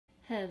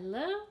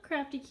Hello,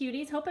 crafty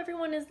cuties. Hope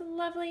everyone is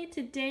lovely.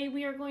 Today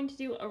we are going to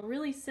do a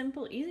really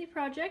simple, easy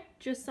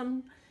project, just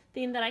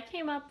something that I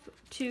came up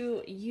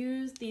to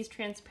use these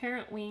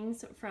transparent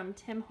wings from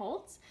TIm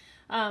Holtz.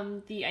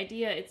 The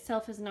idea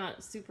itself is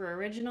not super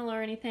original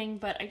or anything,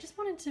 but I just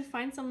wanted to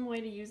find some way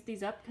to use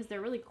these up because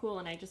they're really cool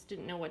and I just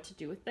didn't know what to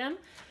do with them.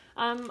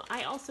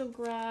 I also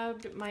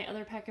grabbed my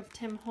other pack of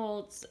TIm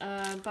Holtz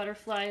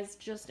butterflies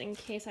just in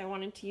case I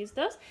wanted to use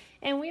those.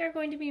 And we are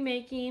going to be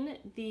making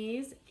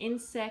these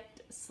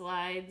insect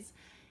slides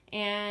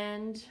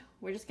and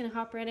we're just going to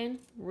hop right in.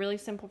 Really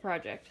simple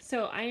project.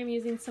 So I am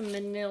using some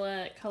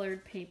manila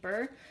colored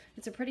paper.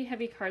 It's a pretty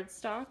heavy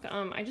cardstock.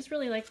 I just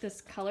really like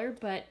this color,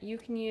 but you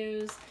can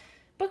use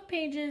book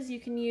pages, you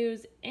can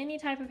use any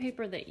type of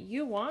paper that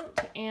you want,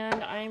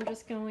 and I'm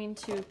just going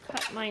to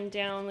cut mine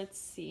down. Let's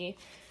see.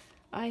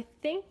 I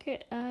think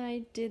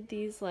I did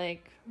these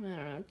like, I don't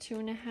know,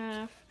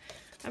 2.5.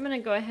 I'm gonna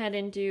go ahead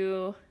and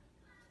I'm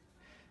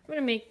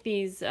gonna make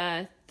these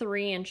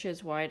 3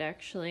 inches wide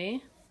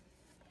actually.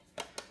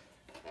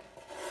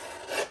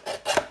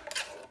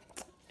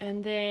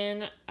 And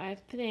then I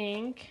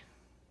think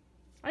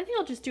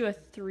I'll just do a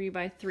 3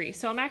 by 3.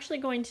 So I'm actually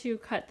going to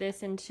cut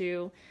this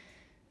into,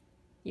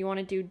 you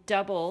wanna do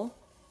double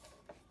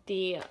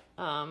the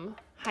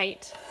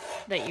height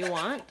that you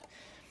want.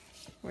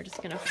 We're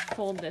just gonna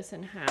fold this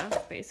in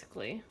half,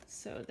 basically.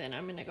 So then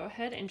I'm gonna go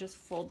ahead and just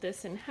fold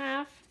this in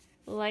half,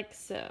 like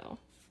so.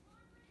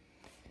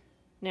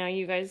 Now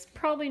you guys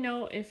probably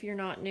know, if you're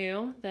not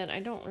new, that I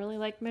don't really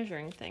like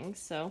measuring things,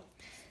 so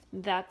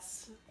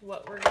that's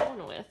what we're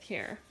going with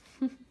here.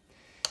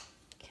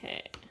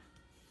 Okay.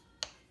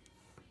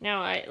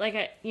 Now, like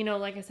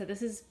I said,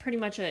 this is pretty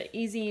much an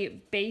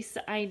easy base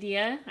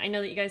idea. I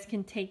know that you guys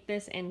can take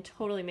this and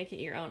totally make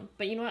it your own.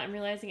 But you know what? I'm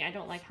realizing I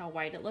don't like how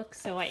wide it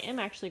looks, so I am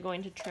actually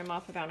going to trim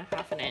off about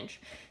 1/2 inch.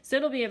 So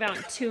it'll be about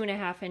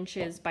 2.5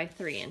 inches by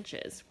 3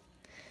 inches.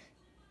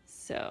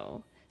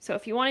 So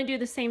if you want to do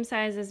the same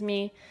size as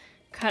me,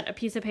 cut a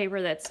piece of paper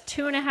that's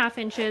 2.5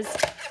 inches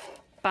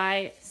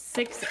by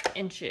 6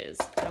 inches.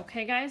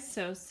 Okay, guys?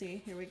 So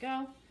see, here we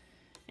go.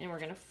 And we're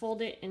going to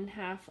fold it in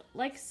half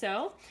like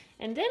so.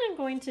 And then I'm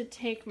going to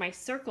take my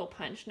circle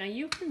punch. Now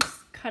you can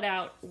cut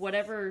out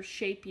whatever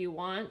shape you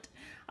want.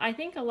 I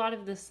think a lot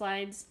of the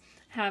slides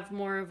have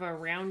more of a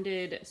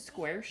rounded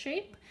square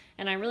shape,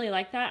 and I really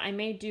like that. I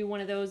may do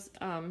one of those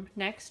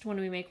next when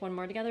we make one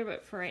more together,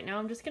 but for right now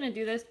I'm just going to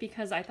do this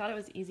because I thought it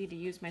was easy to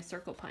use my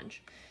circle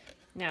punch.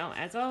 Now,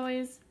 as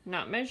always,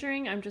 not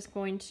measuring, I'm just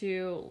going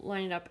to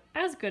line it up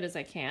as good as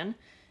I can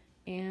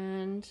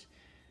and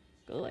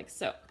go like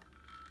so.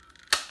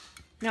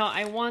 Now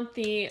I want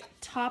the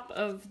top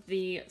of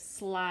the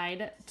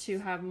slide to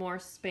have more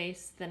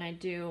space than I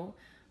do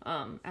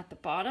at the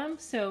bottom.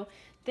 So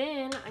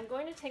then I'm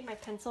going to take my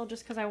pencil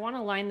just because I want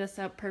to line this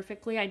up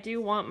perfectly. I do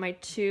want my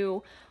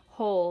 2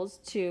 holes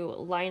to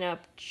line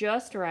up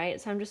just right.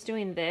 So I'm just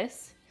doing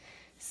this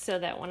so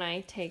that when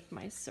I take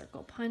my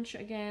circle punch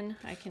again,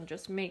 I can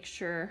just make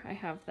sure I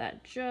have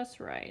that just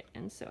right.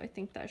 And so I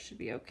think that should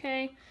be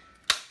okay.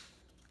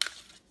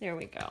 There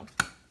we go.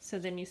 So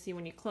then you see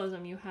when you close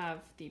them, you have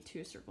the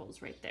 2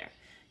 circles right there.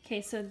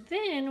 Okay, so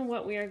then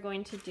what we are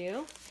going to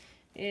do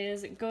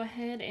is go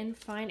ahead and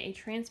find a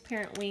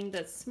transparent wing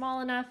that's small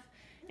enough.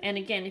 And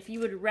again, if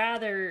you would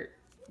rather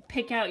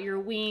pick out your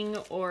wing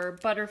or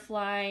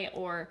butterfly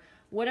or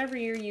whatever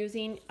you're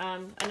using,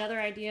 another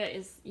idea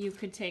is you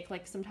could take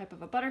like some type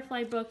of a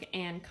butterfly book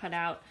and cut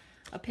out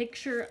a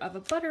picture of a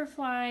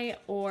butterfly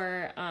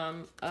or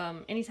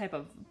any type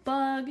of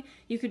bug.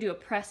 You could do a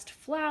pressed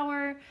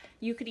flower.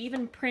 You could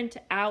even print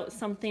out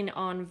something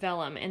on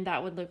vellum and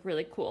that would look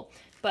really cool.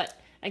 But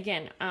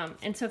again,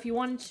 and so if you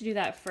wanted to do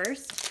that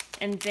first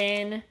and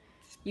then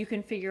you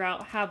can figure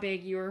out how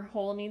big your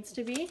hole needs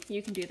to be,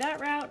 you can do that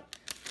route.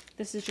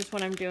 This is just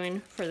what I'm doing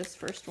for this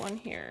first one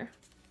here.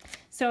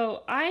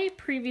 So I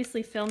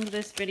previously filmed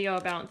this video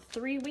about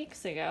 3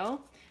 weeks ago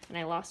and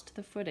I lost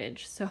the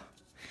footage, so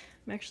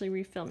I'm actually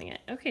refilming it.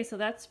 Okay, so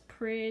that's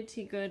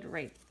pretty good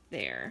right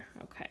there.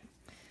 Okay.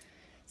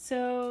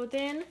 So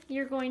then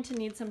you're going to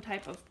need some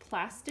type of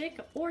plastic,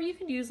 or you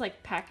could use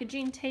like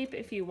packaging tape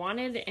if you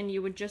wanted, and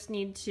you would just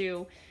need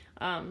to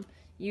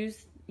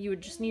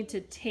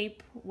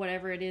tape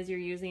whatever it is you're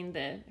using,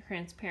 the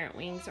transparent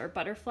wings or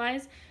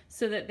butterflies,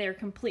 so that they're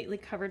completely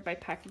covered by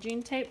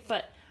packaging tape.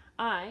 But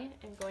I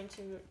am going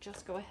to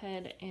just go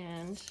ahead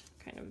and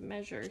kind of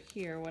measure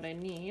here what I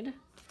need.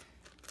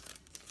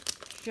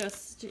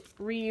 Just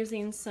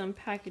reusing some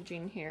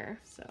packaging here.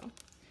 So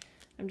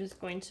I'm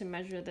just going to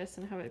measure this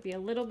and have it be a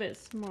little bit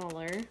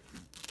smaller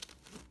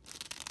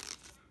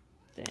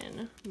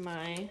than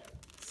my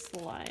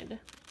slide.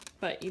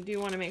 But you do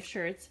want to make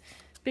sure it's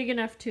big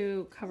enough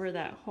to cover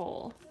that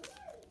hole.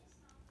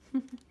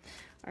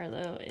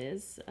 Arlo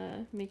is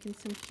making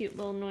some cute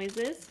little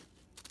noises.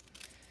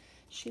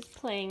 She's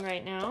playing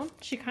right now.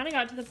 She kind of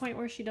got to the point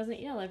where she doesn't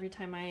yell every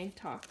time I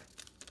talk.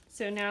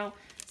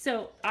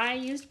 So I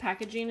used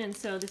packaging, and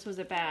so this was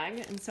a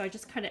bag, and so I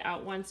just cut it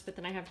out once, but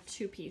then I have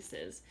 2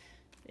 pieces.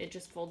 it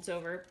just folds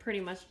over pretty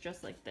much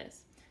just like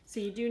this. So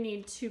you do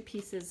need 2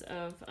 pieces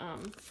of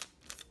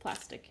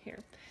plastic here.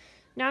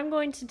 Now I'm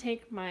going to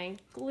take my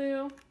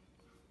glue.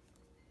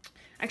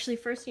 Actually,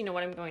 first, you know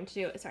what I'm going to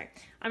do? Sorry.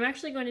 I'm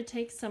actually going to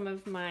take some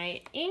of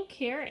my ink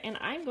here, and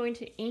I'm going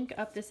to ink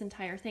up this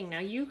entire thing. Now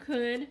you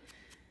could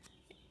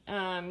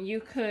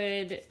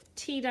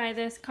tea dye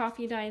this,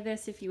 coffee dye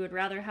this if you would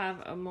rather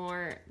have a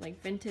more like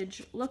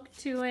vintage look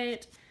to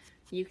it.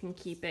 You can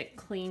keep it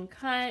clean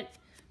cut.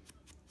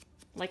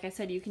 Like I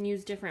said, you can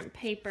use different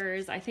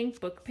papers. I think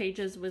book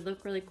pages would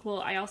look really cool.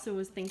 I also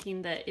was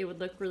thinking that it would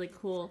look really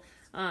cool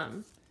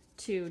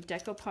to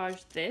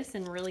decoupage this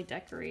and really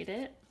decorate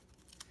it.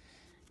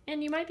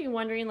 And you might be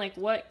wondering, like,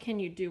 what can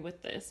you do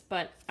with this?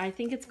 But I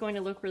think it's going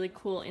to look really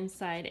cool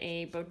inside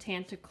a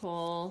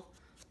botanical,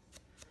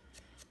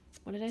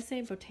 what did I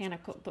say?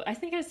 Botanical. I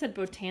think I said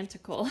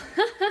botanical.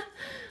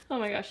 Oh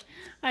my gosh.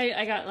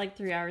 I got like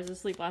 3 hours of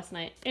sleep last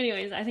night.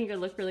 Anyways, I think it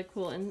would look really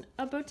cool in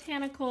a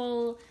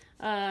botanical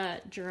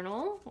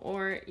journal,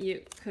 or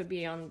you could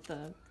be on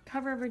the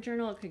cover of a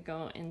journal. It could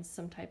go in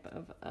some type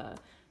of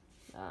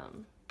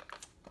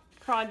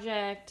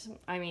project.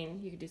 I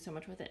mean, you could do so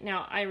much with it.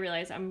 Now I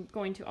realize I'm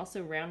going to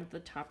also round the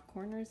top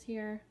corners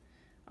here.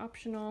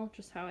 Optional,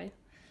 just how I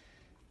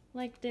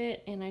liked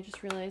it. And I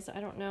just realized,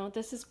 I don't know,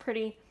 this is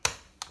pretty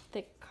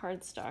thick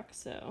cardstock,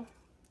 so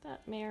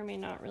that may or may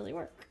not really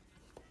work.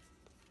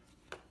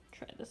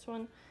 Try this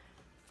one.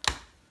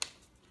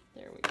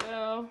 There we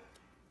go.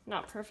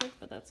 Not perfect,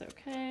 but that's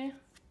okay.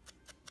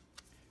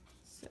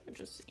 So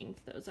just ink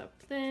those up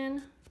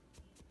thin.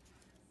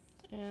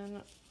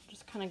 And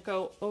just kind of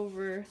go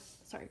over,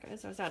 sorry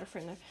guys, I was out of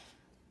frame there,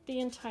 the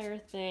entire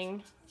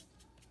thing.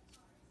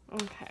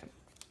 Okay.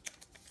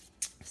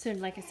 So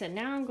like I said,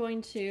 now I'm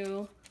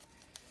gonna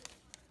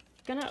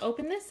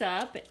open this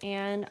up,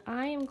 and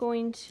I am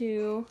going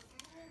to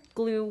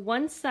glue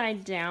one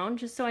side down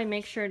just so I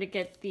make sure to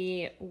get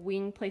the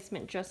wing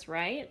placement just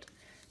right.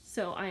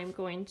 So I'm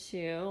going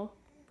to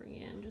bring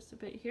in just a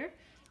bit here,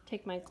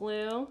 take my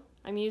glue.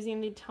 I'm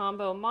using the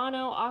Tombow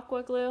Mono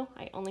Aqua Glue.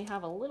 I only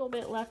have a little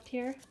bit left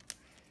here.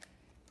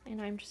 And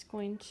I'm just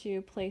going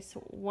to place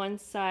one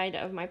side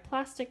of my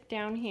plastic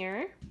down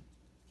here.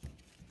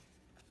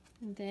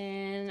 And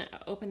then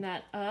open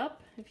that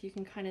up. If you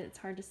can kind of, it's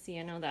hard to see,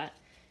 I know that.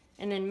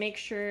 And then make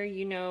sure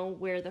you know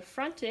where the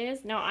front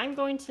is. Now I'm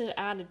going to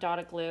add a dot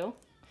of glue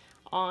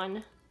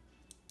on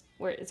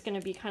where it's going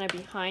to be kind of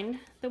behind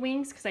the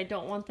wings because I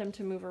don't want them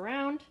to move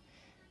around.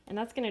 And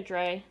that's going to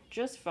dry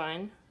just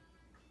fine.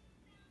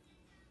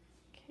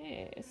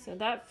 Okay, so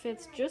that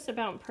fits just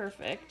about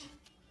perfect.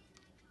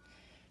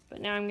 But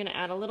now I'm going to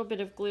add a little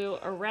bit of glue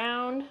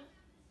around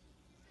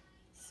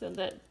so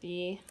that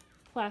the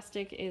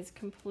plastic is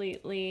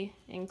completely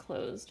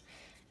enclosed.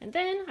 And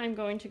then I'm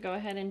going to go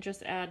ahead and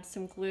just add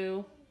some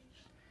glue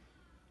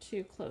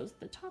to close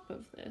the top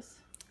of this.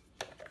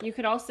 You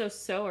could also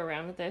sew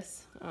around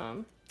this.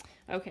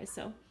 Okay,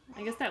 so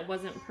I guess that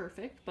wasn't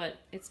perfect, but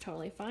it's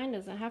totally fine.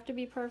 Doesn't have to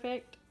be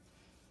perfect.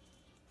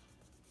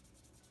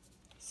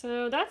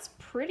 So that's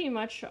pretty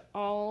much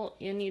all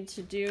you need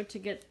to do to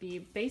get the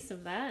base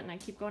of that. And I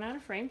keep going out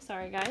of frame,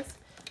 sorry guys.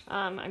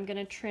 I'm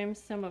gonna trim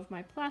some of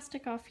my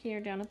plastic off here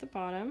down at the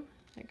bottom.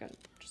 I got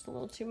just a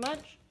little too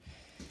much.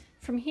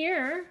 From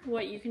here,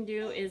 what you can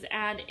do is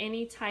add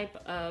any type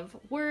of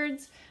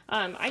words.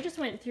 I just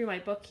went through my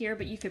book here,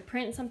 but you could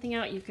print something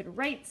out, you could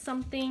write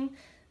something.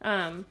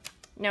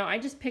 Now I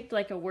just picked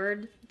like a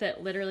word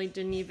that literally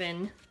didn't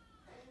even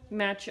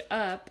match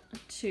up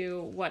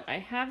to what I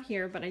have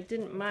here, but I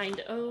didn't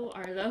mind. Oh,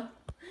 Arlo.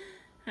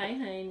 Hi,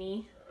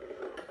 honey.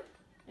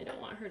 I don't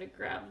want her to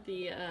grab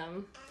the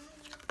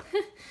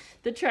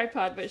the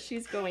tripod, but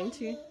she's going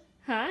to.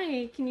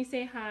 Hi, can you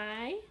say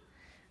hi?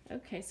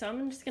 Okay, so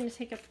I'm just going to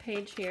take a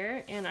page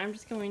here, and I'm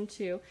just going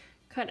to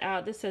cut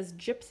out, this says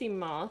Gypsy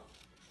Moth.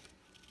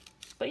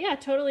 But yeah,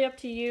 totally up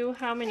to you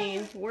how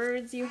many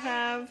words you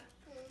have.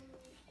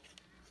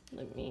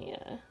 Let me,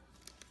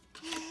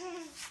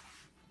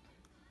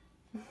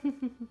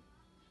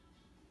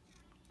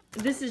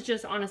 this is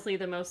just honestly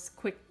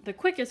the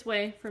quickest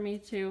way for me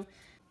to,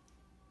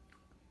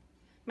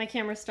 my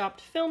camera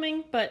stopped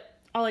filming, but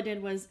all I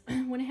did was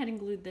went ahead and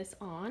glued this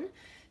on.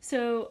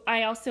 So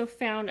I also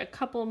found a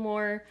couple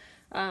more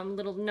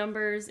little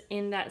numbers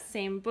in that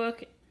same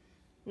book,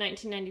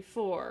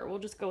 1994. We'll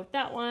just go with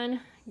that one.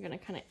 I'm gonna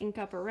kind of ink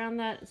up around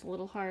that. It's a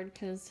little hard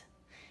because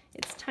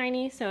it's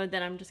tiny, so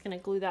then I'm just gonna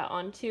glue that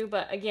on too.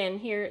 But again,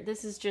 here,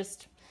 this is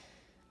just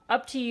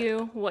up to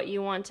you what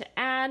you want to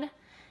add,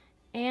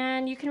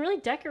 and you can really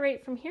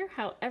decorate from here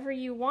however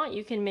you want.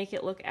 You can make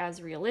it look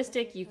as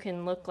realistic. You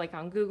can look like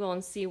on Google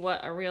and see what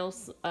a real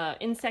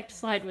insect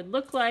slide would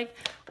look like,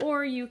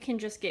 or you can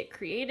just get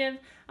creative.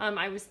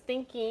 I was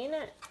thinking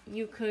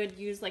you could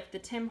use like the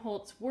TIm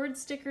Holtz word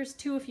stickers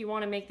too if you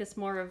want to make this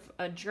more of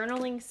a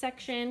journaling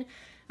section.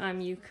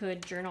 You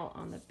could journal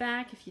on the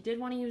back if you did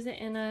want to use it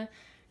in a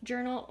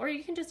journal, or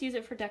you can just use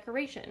it for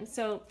decoration.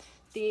 So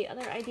the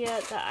other idea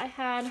that I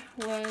had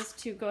was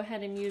to go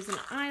ahead and use an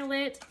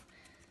eyelet,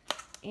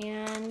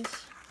 and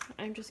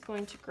I'm just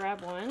going to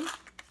grab one.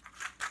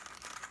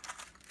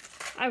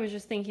 I was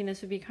just thinking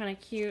this would be kind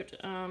of cute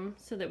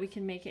so that we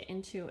can make it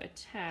into a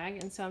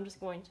tag. And so I'm just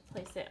going to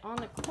place it on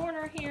the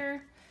corner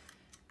here.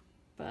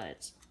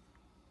 But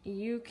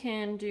you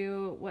can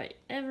do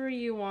whatever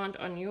you want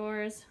on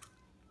yours.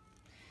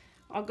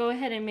 I'll go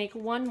ahead and make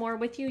one more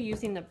with you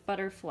using the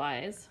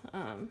butterflies.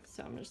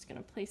 So I'm just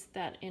gonna place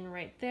that in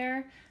right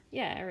there.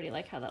 Yeah, I already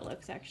like how that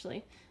looks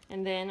actually.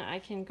 And then I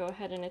can go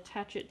ahead and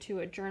attach it to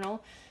a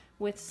journal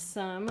with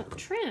some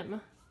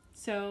trim.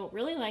 So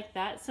really like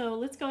that. So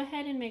let's go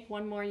ahead and make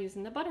one more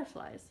using the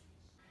butterflies.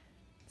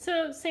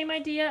 So same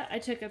idea. I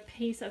took a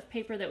piece of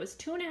paper that was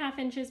 2.5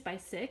 inches by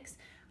 6.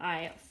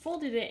 I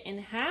folded it in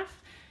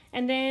half,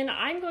 and then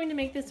I'm going to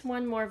make this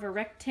one more of a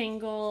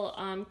rectangle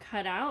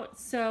cutout.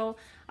 So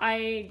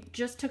I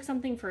just took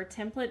something for a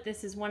template.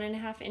 This is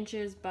 1.5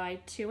 inches by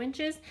 2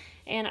 inches,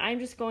 and I'm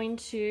just going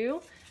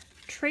to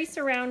trace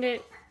around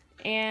it.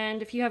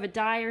 And if you have a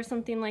die or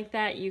something like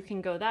that, you can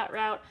go that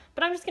route.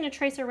 But I'm just going to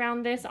trace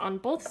around this on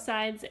both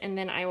sides, and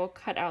then I will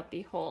cut out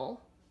the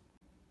hole.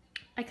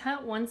 I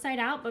cut one side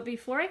out, but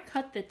before I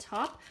cut the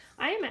top,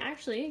 I am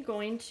actually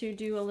going to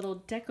do a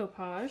little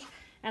decoupage.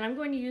 And I'm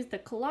going to use the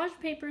collage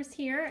papers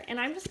here, and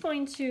I'm just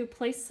going to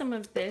place some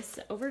of this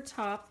over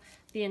top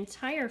the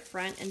entire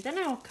front, and then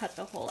I'll cut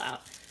the hole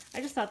out.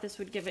 I just thought this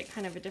would give it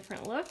kind of a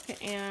different look,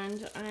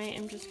 and I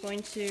am just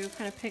going to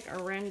kind of pick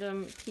a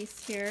random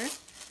piece here.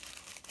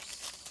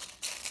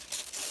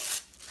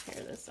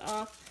 Tear this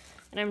off,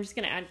 and I'm just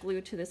going to add glue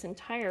to this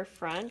entire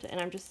front,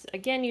 and I'm just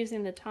again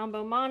using the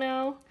Tombow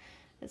Mono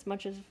as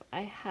much as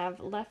I have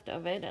left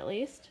of it, at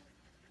least.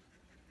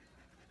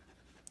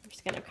 I'm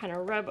just going to kind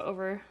of rub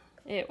over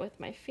it with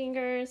my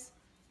fingers.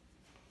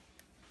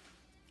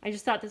 I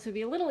just thought this would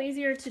be a little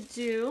easier to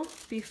do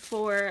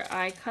before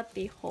I cut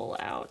the hole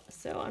out.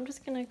 So I'm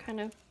just going to kind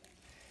of,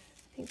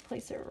 I think,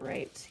 place it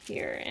right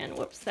here, and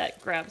whoops,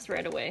 that grabs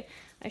right away.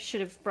 I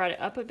should have brought it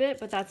up a bit,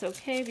 but that's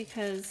okay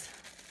because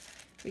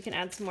we can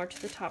add some more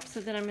to the top. So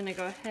then I'm going to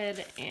go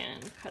ahead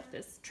and cut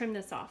this, trim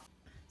this off.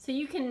 So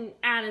you can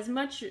add as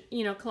much,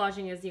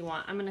 collaging as you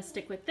want. I'm going to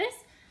stick with this.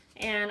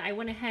 And I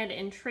went ahead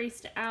and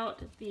traced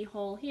out the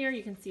hole here.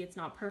 You can see it's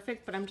not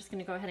perfect, but I'm just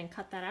gonna go ahead and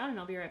cut that out, and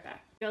I'll be right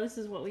back. So this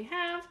is what we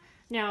have.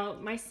 Now,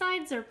 my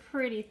sides are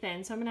pretty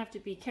thin, so I'm gonna have to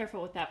be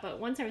careful with that, but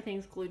once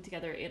everything's glued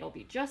together, it'll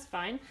be just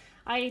fine.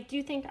 I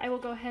do think I will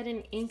go ahead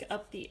and ink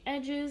up the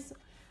edges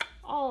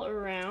all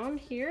around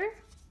here.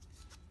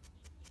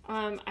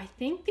 I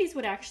think these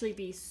would actually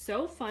be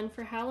so fun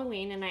for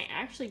Halloween, and I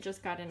actually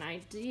just got an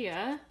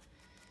idea.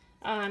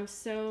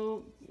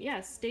 So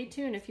yeah, stay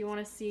tuned if you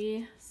want to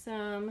see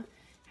some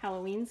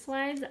Halloween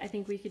slides. I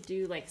think we could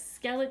do like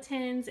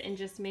skeletons and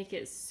just make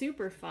it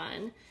super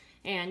fun,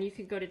 and you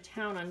could go to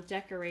town on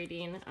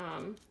decorating.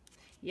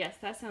 Yes,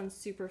 that sounds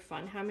super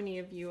fun. How many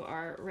of you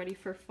are ready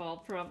for fall?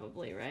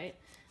 Probably, right?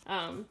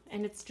 And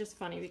it's just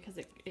funny because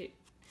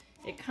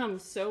it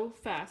comes so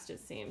fast, it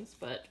seems,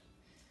 but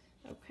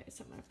okay,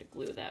 so I'm gonna have to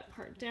glue that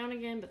part down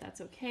again, but that's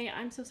okay.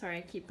 I'm so sorry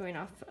I keep going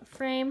off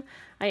frame.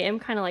 I am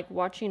kind of like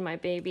watching my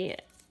baby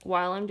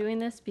while I'm doing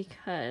this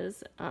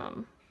because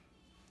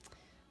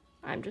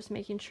I'm just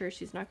making sure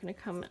she's not gonna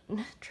come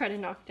and try to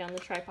knock down the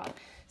tripod.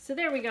 So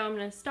there we go, I'm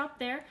gonna stop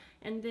there,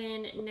 and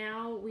then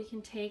now we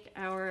can take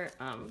our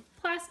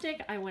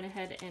plastic. I went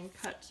ahead and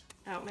cut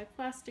out my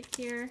plastic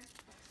here.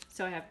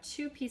 So I have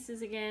 2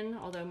 pieces again,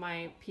 although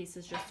my piece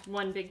is just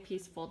one big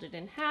piece folded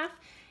in half.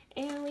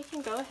 And we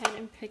can go ahead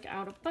and pick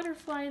out a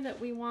butterfly that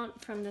we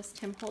want from this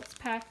TIm Holtz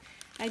pack.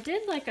 I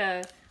did like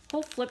a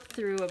whole flip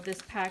through of this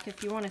pack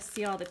if you want to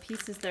see all the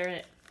pieces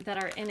that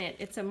are in it.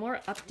 It's a more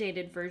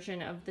updated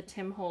version of the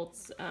TIm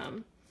Holtz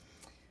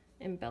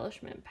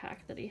embellishment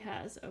pack that he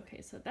has.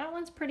 Okay, so that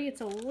one's pretty.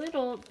 It's a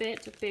little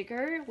bit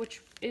bigger,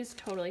 which is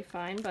totally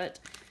fine, but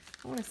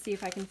I want to see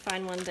if I can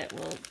find one that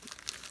will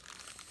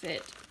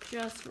fit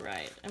just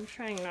right. I'm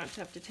trying not to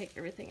have to take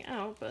everything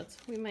out, but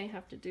we may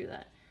have to do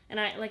that. And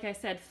like I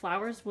said,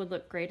 flowers would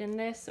look great in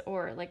this,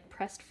 or like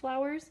pressed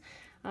flowers.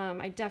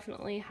 I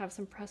definitely have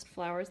some pressed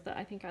flowers that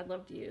I think I'd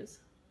love to use.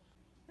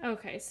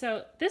 Okay,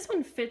 so this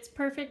one fits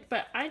perfect,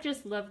 but I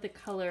just love the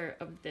color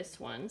of this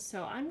one.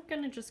 So I'm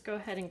gonna just go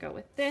ahead and go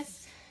with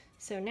this.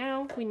 So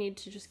now we need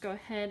to just go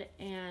ahead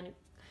and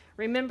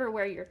remember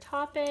where your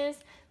top is,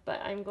 but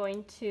I'm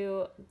going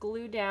to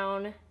glue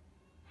down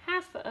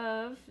half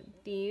of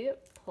the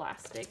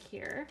plastic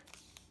here.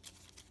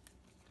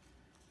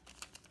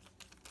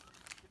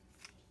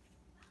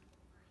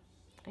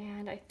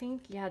 And I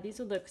think, yeah, these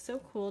would look so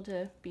cool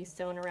to be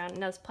sewn around.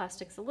 And this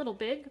plastic's a little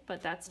big,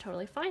 but that's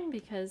totally fine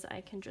because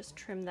I can just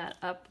trim that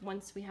up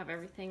once we have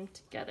everything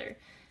together.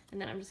 And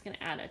then I'm just gonna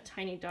add a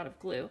tiny dot of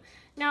glue.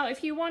 Now,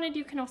 if you wanted,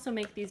 you can also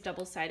make these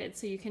double-sided,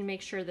 so you can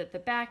make sure that the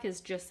back is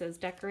just as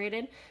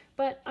decorated,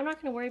 but I'm not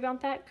gonna worry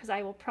about that because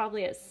I will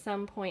probably at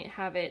some point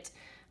have it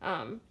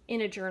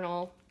in a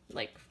journal,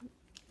 like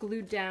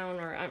glued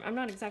down, or I'm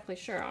not exactly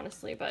sure,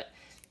 honestly, but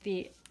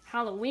the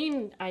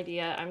Halloween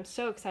idea I'm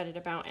so excited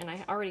about, and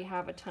I already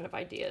have a ton of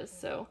ideas,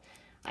 so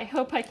I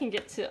hope I can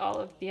get to all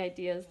of the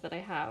ideas that I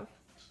have.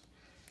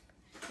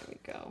 There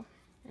we go.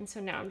 And so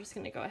now I'm just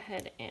going to go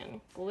ahead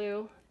and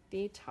glue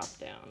the top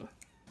down.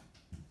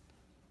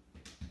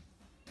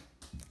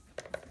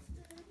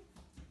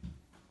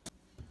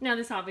 Now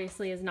this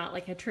obviously is not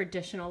like a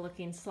traditional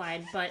looking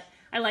slide, but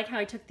I like how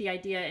I took the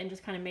idea and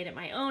just kind of made it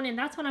my own, and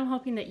that's what I'm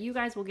hoping that you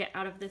guys will get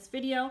out of this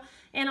video.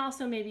 And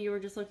also maybe you were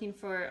just looking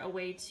for a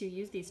way to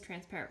use these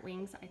transparent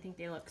wings. I think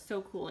they look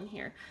so cool in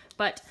here.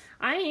 But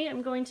I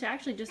am going to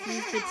actually just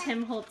use the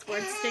TIm Holtz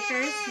board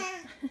stickers.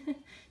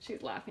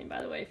 She's laughing,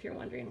 by the way, if you're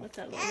wondering what's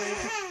that little lady.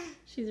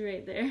 She's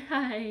right there.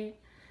 Hi.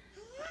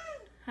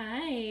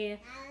 Hi.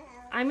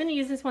 I'm going to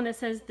use this one that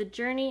says the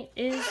journey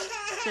is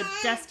the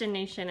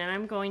destination, and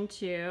I'm going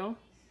to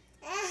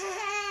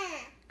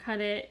cut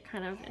it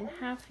kind of in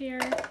half here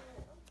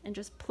and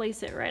just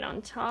place it right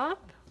on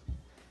top.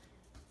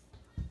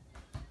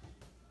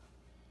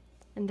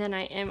 And then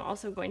I am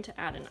also going to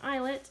add an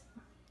eyelet.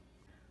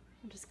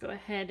 I'll just go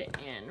ahead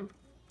and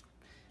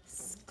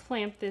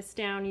clamp this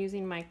down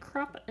using my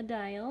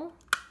crop-a-dial.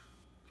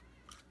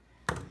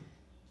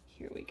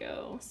 Here we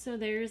go. So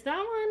there's that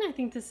one. I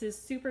think this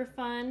is super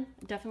fun.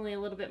 Definitely a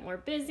little bit more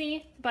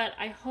busy, but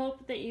I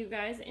hope that you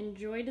guys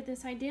enjoyed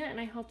this idea, and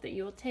I hope that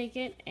you will take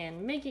it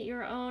and make it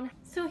your own.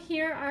 So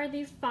here are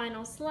the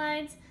final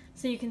slides.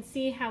 So you can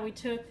see how we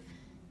took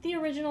the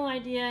original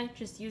idea,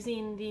 just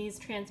using these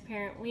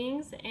transparent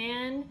wings,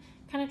 and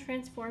kind of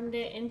transformed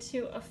it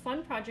into a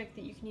fun project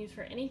that you can use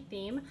for any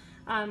theme.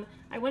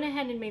 I went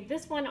ahead and made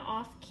this one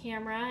off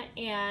camera,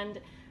 and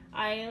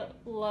I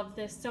love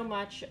this so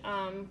much.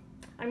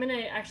 I'm going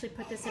to actually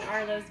put this in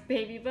Arlo's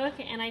baby book,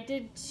 and I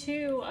did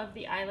 2 of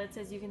the eyelets,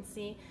 as you can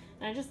see,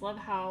 and I just love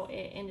how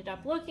it ended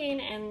up looking,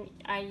 and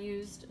I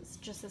used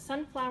just a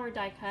sunflower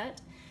die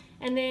cut.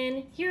 And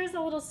then here's a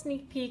little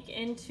sneak peek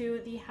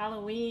into the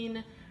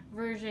Halloween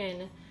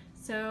version.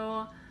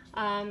 So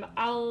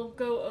I'll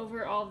go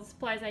over all the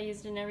supplies I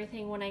used and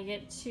everything when I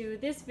get to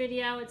this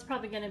video. It's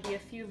probably going to be a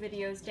few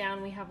videos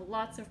down. We have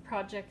lots of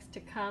projects to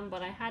come,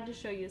 but I had to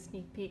show you a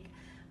sneak peek.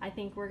 I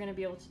think we're going to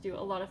be able to do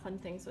a lot of fun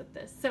things with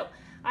this. So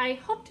I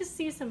hope to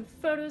see some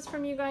photos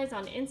from you guys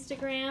on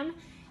Instagram.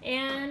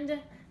 And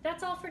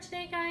that's all for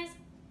today, guys.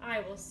 I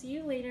will see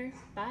you later.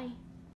 Bye.